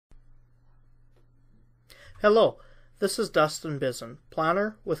Hello, this is Dustin Bizen,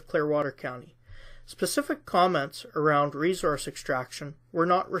 planner with Clearwater County. Specific comments around resource extraction were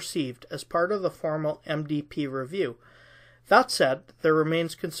not received as part of the formal MDP review. That said, there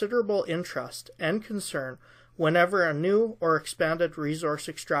remains considerable interest and concern whenever a new or expanded resource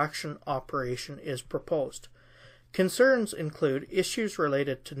extraction operation is proposed. Concerns include issues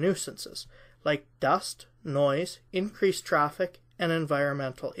related to nuisances, like dust, noise, increased traffic, and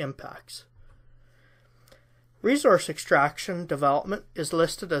environmental impacts. Resource extraction development is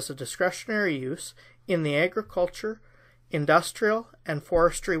listed as a discretionary use in the Agriculture, Industrial, and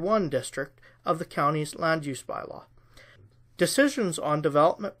Forestry 1 district of the county's land use bylaw. Decisions on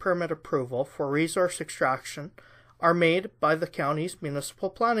development permit approval for resource extraction are made by the county's Municipal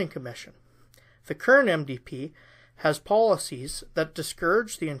Planning Commission. The current MDP has policies that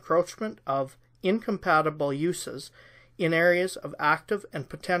discourage the encroachment of incompatible uses in areas of active and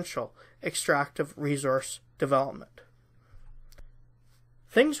potential extractive resource development.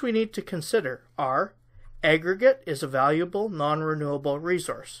 Things we need to consider are: aggregate is a valuable non-renewable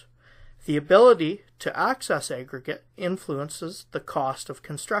resource. The ability to access aggregate influences the cost of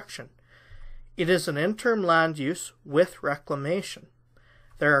construction. It is an interim land use with reclamation.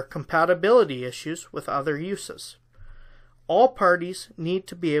 There are compatibility issues with other uses. All parties need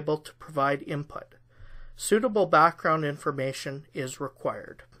to be able to provide input. Suitable background information is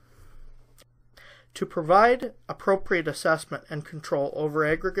required. To provide appropriate assessment and control over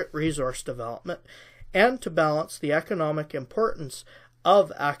aggregate resource development and to balance the economic importance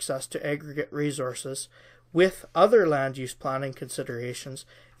of access to aggregate resources with other land use planning considerations,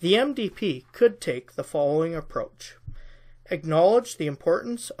 the MDP could take the following approach. Acknowledge the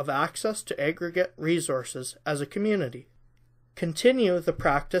importance of access to aggregate resources as a community. Continue the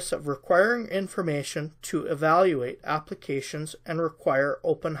practice of requiring information to evaluate applications and require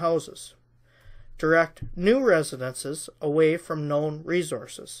open houses. Direct new residences away from known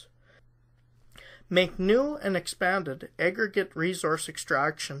resources. Make new and expanded aggregate resource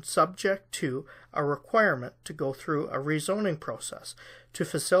extraction subject to a requirement to go through a rezoning process to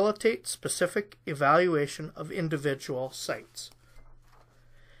facilitate specific evaluation of individual sites.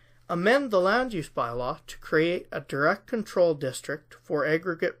 Amend the land use bylaw to create a direct control district for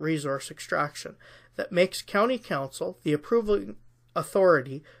aggregate resource extraction that makes County Council the approving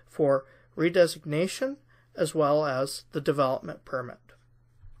authority for redesignation as well as the development permit.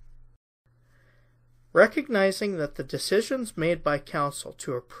 Recognizing that the decisions made by Council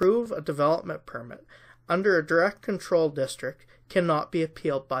to approve a development permit under a direct control district cannot be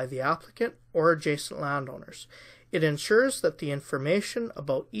appealed by the applicant or adjacent landowners, it ensures that the information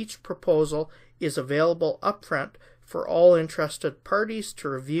about each proposal is available upfront for all interested parties to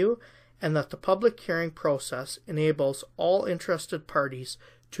review, and that the public hearing process enables all interested parties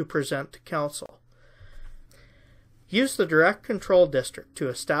to present to Council. Use the direct control district to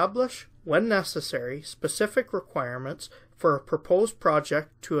establish, when necessary, specific requirements for a proposed project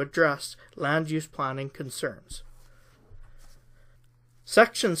to address land use planning concerns.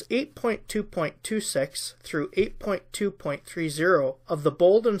 Sections 8.2.26 through 8.2.30 of the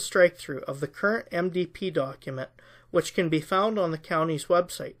bold and strike-through of the current MDP document, which can be found on the county's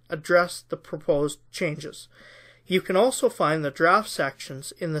website, address the proposed changes. You can also find the draft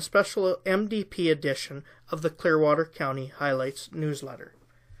sections in the special MDP edition of the Clearwater County Highlights newsletter.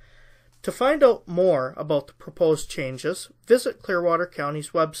 To find out more about the proposed changes, visit Clearwater County's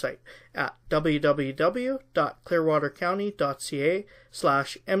website at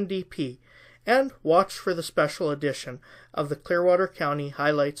www.clearwatercounty.ca/MDP and watch for the special edition of the Clearwater County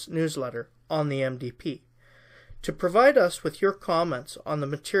Highlights newsletter on the MDP. To provide us with your comments on the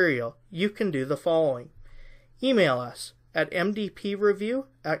material, you can do the following. Email us at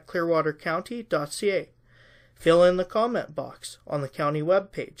mdpreview@clearwatercounty.ca. Fill in the comment box on the county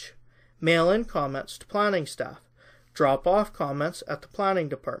webpage. Mail in comments to planning staff. Drop off comments at the planning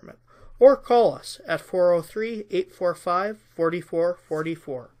department. Or call us at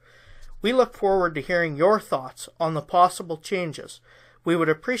 403-845-4444. We look forward to hearing your thoughts on the possible changes. We would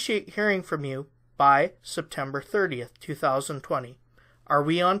appreciate hearing from you by September 30th, 2020. Are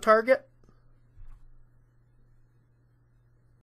we on target?